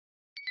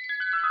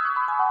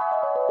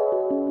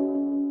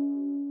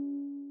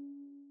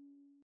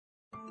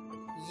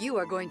You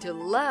are going to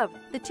love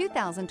the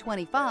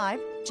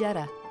 2025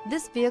 Jetta.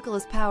 This vehicle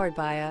is powered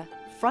by a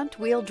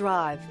front-wheel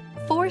drive,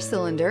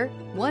 4-cylinder,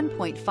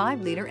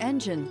 1.5-liter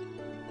engine.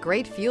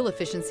 Great fuel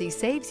efficiency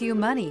saves you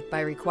money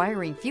by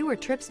requiring fewer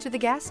trips to the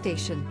gas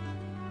station.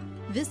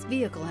 This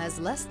vehicle has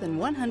less than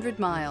 100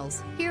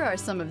 miles. Here are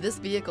some of this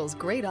vehicle's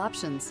great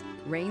options: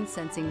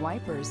 rain-sensing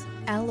wipers,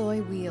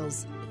 alloy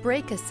wheels,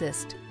 brake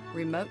assist,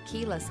 remote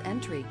keyless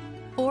entry,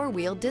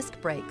 4-wheel disc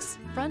brakes,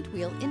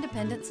 front-wheel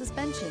independent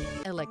suspension,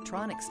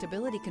 electronic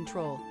stability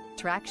control,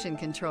 traction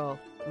control,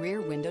 rear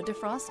window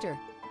defroster.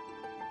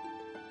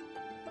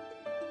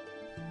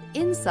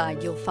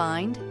 Inside you'll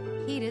find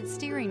heated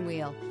steering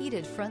wheel,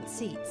 heated front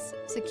seats,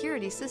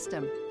 security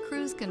system,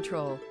 cruise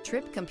control,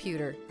 trip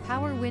computer,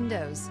 power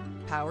windows,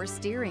 power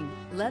steering,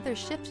 leather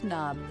shift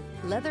knob,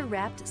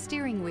 leather-wrapped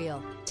steering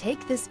wheel.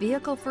 Take this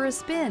vehicle for a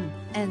spin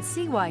and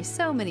see why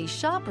so many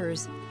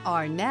shoppers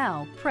are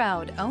now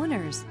proud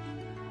owners.